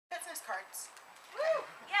Christmas cards. Woo!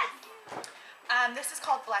 Yes. This is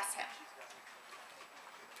called Bless Him.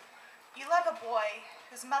 You love a boy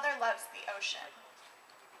whose mother loves the ocean.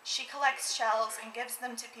 She collects shells and gives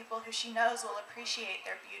them to people who she knows will appreciate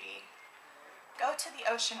their beauty. Go to the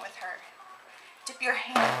ocean with her. Dip your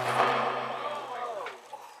hand.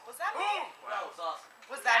 Was that me? That was awesome.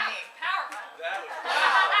 Was that me? Powerful. That was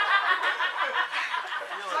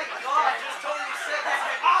It's like God just totally said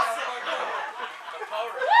that's awesome.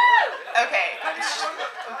 Okay.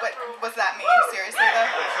 What, was that me? Seriously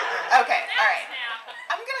though? Okay, alright.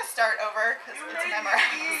 I'm gonna start over because it's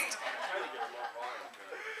memorized.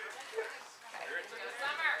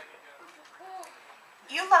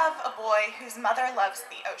 You love a boy whose mother loves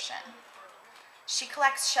the ocean. She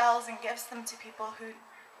collects shells and gives them to people who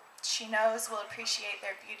she knows will appreciate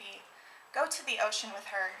their beauty. Go to the ocean with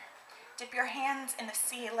her. Dip your hands in the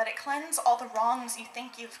sea. Let it cleanse all the wrongs you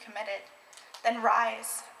think you've committed. Then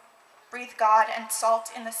rise. Breathe God and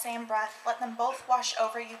salt in the same breath. Let them both wash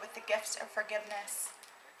over you with the gift of forgiveness.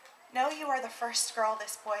 Know you are the first girl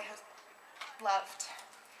this boy has loved.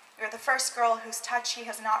 You are the first girl whose touch he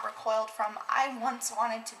has not recoiled from. I once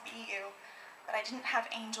wanted to be you, but I didn't have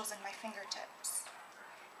angels in my fingertips.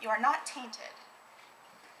 You are not tainted.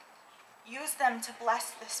 Use them to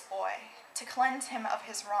bless this boy, to cleanse him of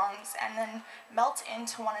his wrongs, and then melt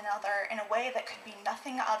into one another in a way that could be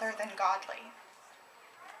nothing other than godly.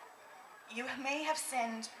 You may have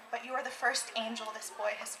sinned, but you are the first angel this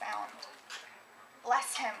boy has found.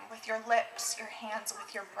 Bless him with your lips, your hands,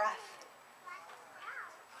 with your breath.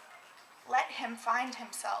 Let him find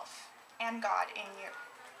himself and God in you.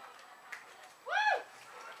 Woo!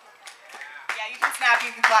 Yeah, you can snap,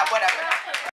 you can clap, whatever.